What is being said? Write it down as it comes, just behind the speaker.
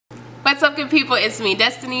What's up, good people? It's me,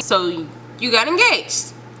 Destiny. So you got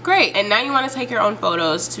engaged. Great. And now you want to take your own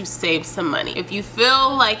photos to save some money. If you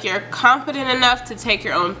feel like you're confident enough to take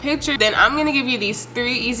your own picture, then I'm going to give you these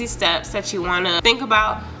 3 easy steps that you want to think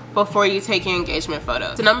about before you take your engagement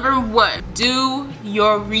photos. So number 1, do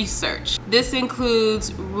your research. This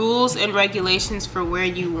includes rules and regulations for where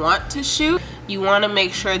you want to shoot. You want to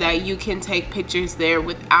make sure that you can take pictures there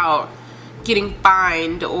without getting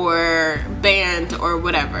fined or banned or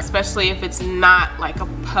whatever, especially if it's not like a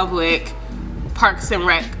public Parks and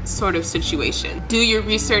Rec sort of situation. Do your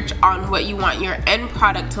research on what you want your end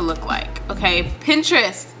product to look like, okay?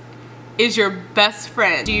 Pinterest is your best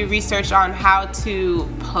friend. Do your research on how to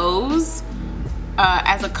pose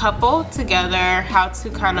as a couple together, how to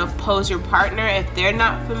kind of pose your partner if they're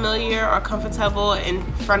not familiar or comfortable in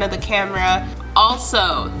front of the camera.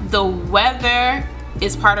 Also, the weather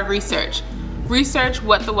is part of research. Research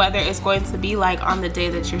what the weather is going to be like on the day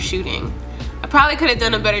that you're shooting. I probably could have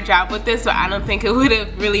done a better job with this, but I don't think it would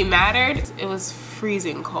have really mattered. It was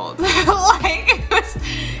freezing cold. Like,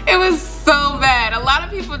 it was so bad. A lot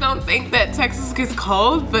of people don't think that Texas gets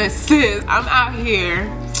cold, but sis, I'm out here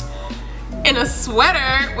in a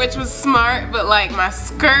sweater, which was smart, but like my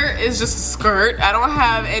skirt is just a skirt. I don't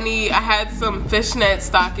have any, I had some fishnet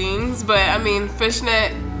stockings, but I mean,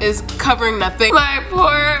 fishnet is covering nothing. My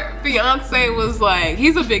poor fiance was like,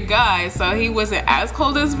 he's a big guy, so he wasn't as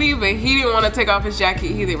cold as me, but he didn't want to take off his jacket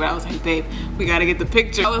either. But I was like, babe, we gotta get the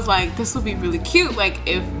picture. I was like, this would be really cute, like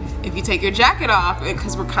if you take your jacket off,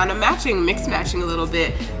 because we're kind of matching, mix matching a little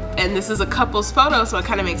bit. And this is a couple's photo, so it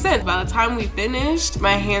kind of makes sense. By the time we finished,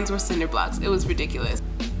 my hands were cinder blocks. It was ridiculous.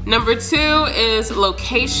 Number 2 is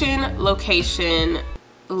location, location,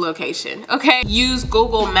 location. Okay, use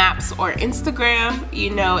Google Maps or Instagram. You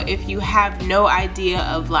know, if you have no idea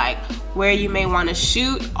of like where you may want to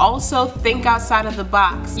shoot, also think outside of the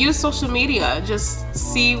box. Use social media. Just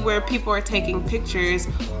see where people are taking pictures,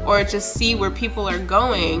 or just see where people are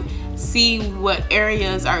going. See what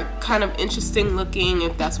areas are kind of interesting looking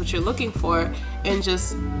if that's what you're looking for, and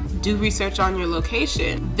just do research on your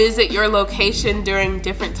location. Visit your location during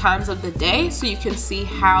different times of the day so you can see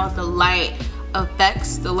how the light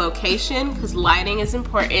affects the location, because lighting is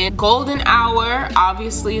important. Golden hour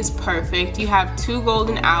obviously is perfect. You have 2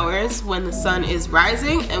 golden hours, when the sun is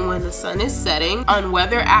rising and when the sun is setting. On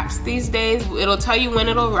weather apps these days, it'll tell you when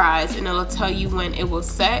it'll rise and it'll tell you when it will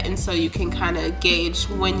set, and so you can kind of gauge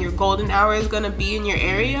when your golden hour is going to be in your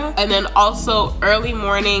area. And then also early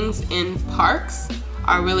mornings in parks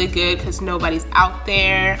are really good because nobody's out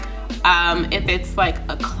there. If it's like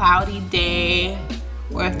a cloudy day,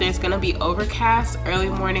 or if there's gonna be overcast, early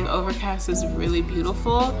morning overcast is really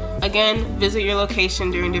beautiful. Again, visit your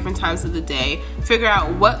location during different times of the day. Figure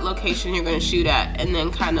out what location you're gonna shoot at, and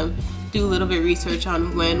then kind of do a little bit of research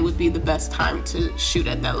on when would be the best time to shoot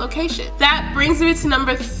at that location. That brings me to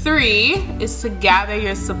number 3, is to gather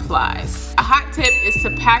your supplies. A hot tip is to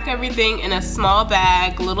pack everything in a small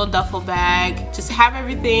bag, little duffel bag. Just have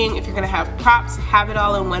everything. If you're gonna have props, have it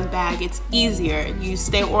all in one bag. It's easier. You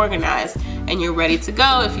stay organized and you're ready to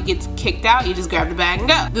go. If you get kicked out, you just grab the bag and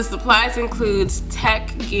go. The supplies includes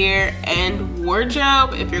tech, gear, and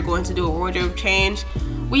wardrobe if you're going to do a wardrobe change.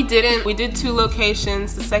 We did 2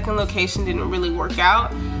 locations. The second location didn't really work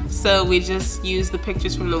out, so we just used the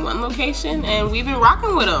pictures from the one location, and we've been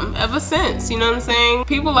rocking with them ever since. You know what I'm saying?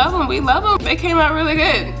 People love them, we love them. They came out really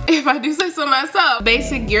good, if I do say so myself.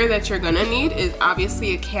 Basic gear that you're gonna need is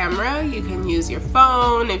obviously a camera. You can use your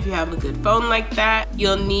phone if you have a good phone like that.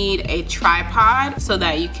 You'll need a tripod so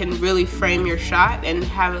that you can really frame your shot and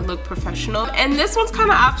have it look professional. And this one's kind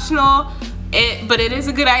of optional, but it is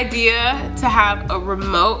a good idea to have a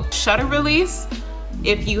remote shutter release.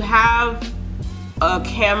 If you have a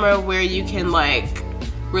camera where you can like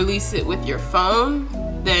release it with your phone,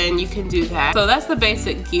 then you can do that. So that's the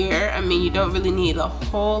basic gear. I mean, you don't really need a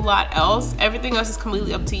whole lot else. Everything else is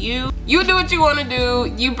completely up to you. You do what you want to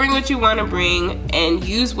do, you bring what you want to bring, and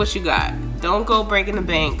use what you got. Don't go breaking the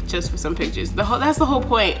bank just for some pictures. That's the whole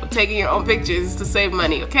point of taking your own pictures, is to save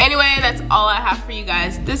money, okay? Anyway, that's all I have for you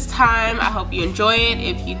guys this time. I hope you enjoy it.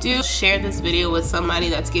 If you do, share this video with somebody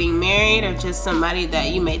that's getting married, or just somebody that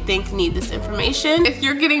you may think need this information. If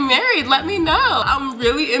you're getting married, let me know. I'm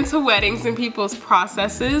really into weddings and people's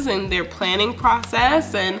processes and their planning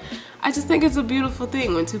process, and I just think it's a beautiful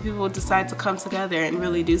thing when 2 people decide to come together and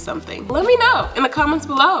really do something. Let me know in the comments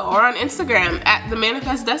below, or on Instagram at The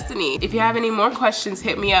Manifest Destiny. If you have any more questions,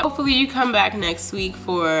 hit me up. Hopefully you come back next week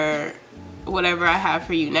for whatever I have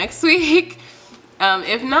for you next week.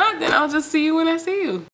 If not, then I'll just see you when I see you.